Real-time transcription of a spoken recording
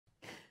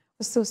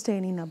Still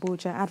staying in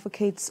Abuja,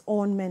 advocates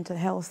on mental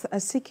health are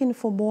seeking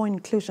for more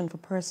inclusion for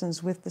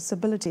persons with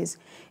disabilities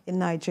in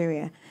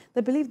Nigeria.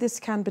 They believe this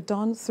can be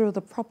done through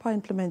the proper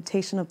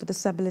implementation of the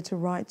disability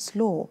rights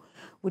law,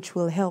 which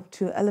will help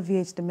to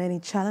alleviate the many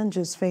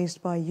challenges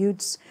faced by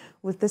youths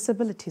with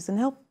disabilities and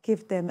help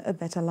give them a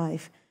better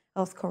life.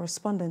 Health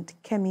correspondent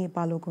Kemi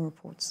Balogun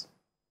reports.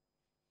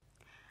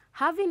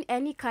 Having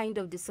any kind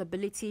of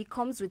disability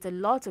comes with a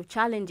lot of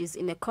challenges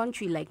in a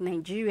country like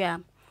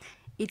Nigeria.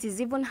 It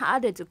is even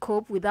harder to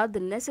cope without the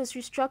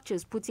necessary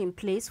structures put in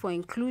place for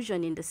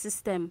inclusion in the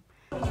system.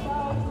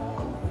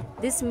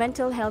 This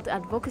mental health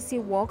advocacy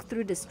walk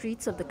through the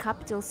streets of the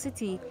capital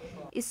city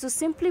is to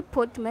simply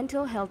put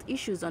mental health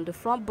issues on the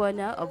front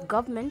burner of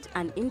government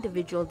and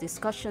individual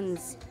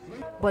discussions.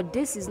 But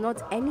this is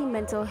not any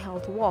mental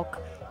health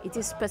walk. It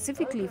is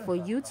specifically for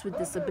youths with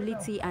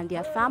disability and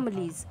their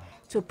families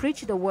to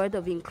preach the word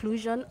of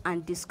inclusion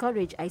and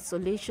discourage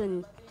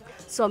isolation.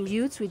 Some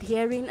youths with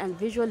hearing and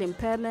visual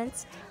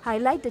impairments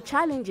highlight the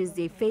challenges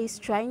they face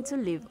trying to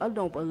live a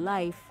noble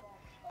life.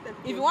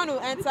 If you want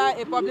to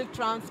enter a public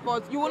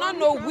transport, you will not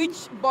know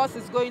which bus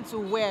is going to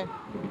where.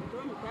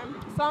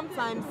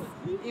 Sometimes,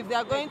 if they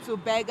are going to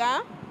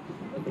Berger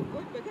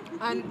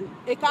and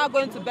a car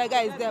going to Berger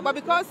is there, but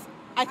because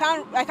I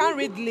can't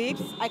read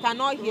lips, I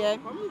cannot hear,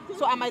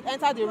 so I might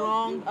enter the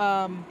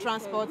wrong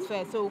transport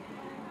fare. So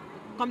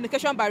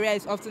communication barrier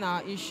is often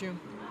our issue.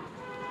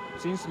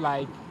 Things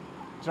like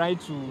trying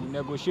to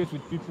negotiate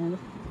with people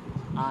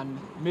and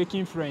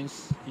making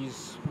friends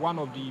is one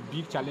of the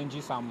big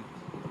challenges I'm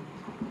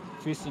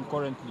facing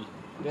currently.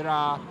 There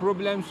are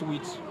problems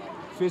with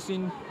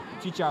facing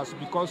teachers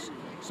because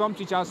some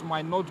teachers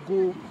might not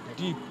go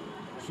deep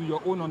to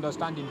your own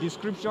understanding.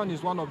 Description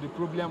is one of the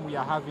problems we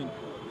are having,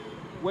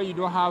 where you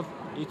don't have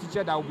a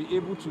teacher that will be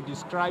able to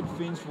describe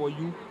things for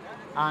you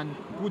and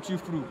put you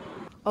through.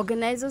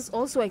 Organizers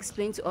also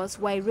explain to us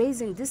why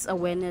raising this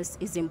awareness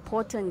is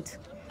important.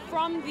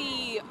 From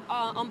the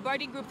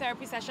onboarding group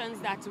therapy sessions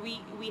that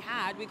we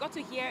had, we got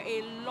to hear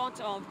a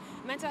lot of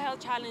mental health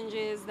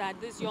challenges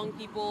that these young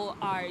people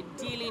are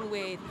dealing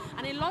with.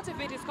 And a lot of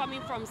it is coming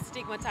from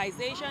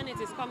stigmatization, it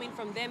is coming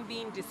from them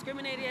being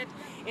discriminated,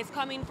 it's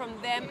coming from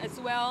them as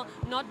well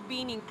not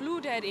being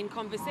included in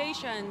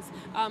conversations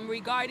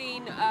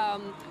regarding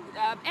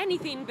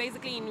anything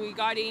basically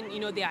regarding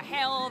their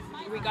health,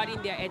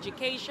 regarding their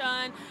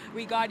education,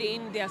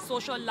 regarding their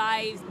social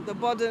lives. The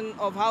burden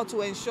of how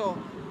to ensure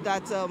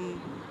that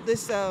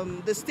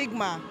the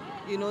stigma,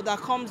 that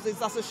comes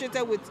is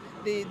associated with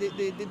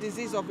the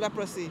disease of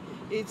leprosy.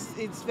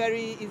 It's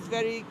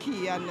very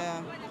key, and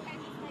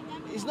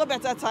it's no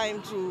better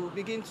time to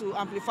begin to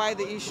amplify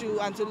the issue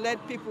and to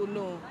let people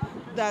know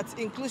that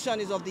inclusion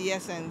is of the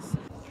essence.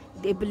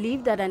 They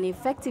believe that an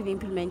effective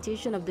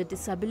implementation of the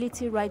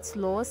disability rights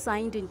law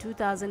signed in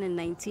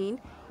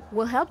 2019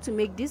 will help to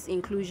make this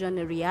inclusion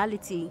a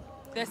reality.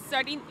 There's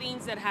certain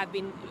things that have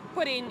been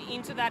put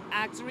into that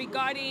act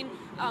regarding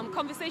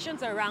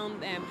conversations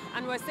around them,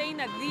 and we're saying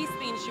that these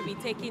things should be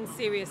taken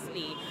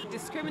seriously.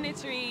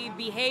 Discriminatory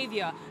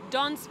behavior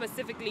done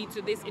specifically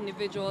to these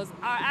individuals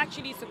are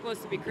actually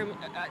supposed to be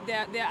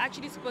they're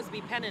actually supposed to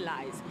be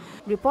penalized.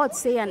 Reports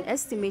say an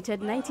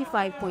estimated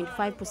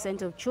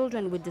 95.5% of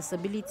children with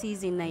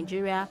disabilities in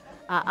Nigeria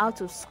are out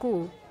of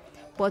school,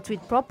 but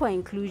with proper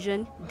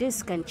inclusion,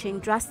 this can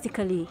change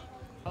drastically.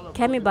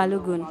 Kemi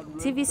Balogun,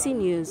 TVC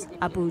News,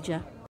 Abuja.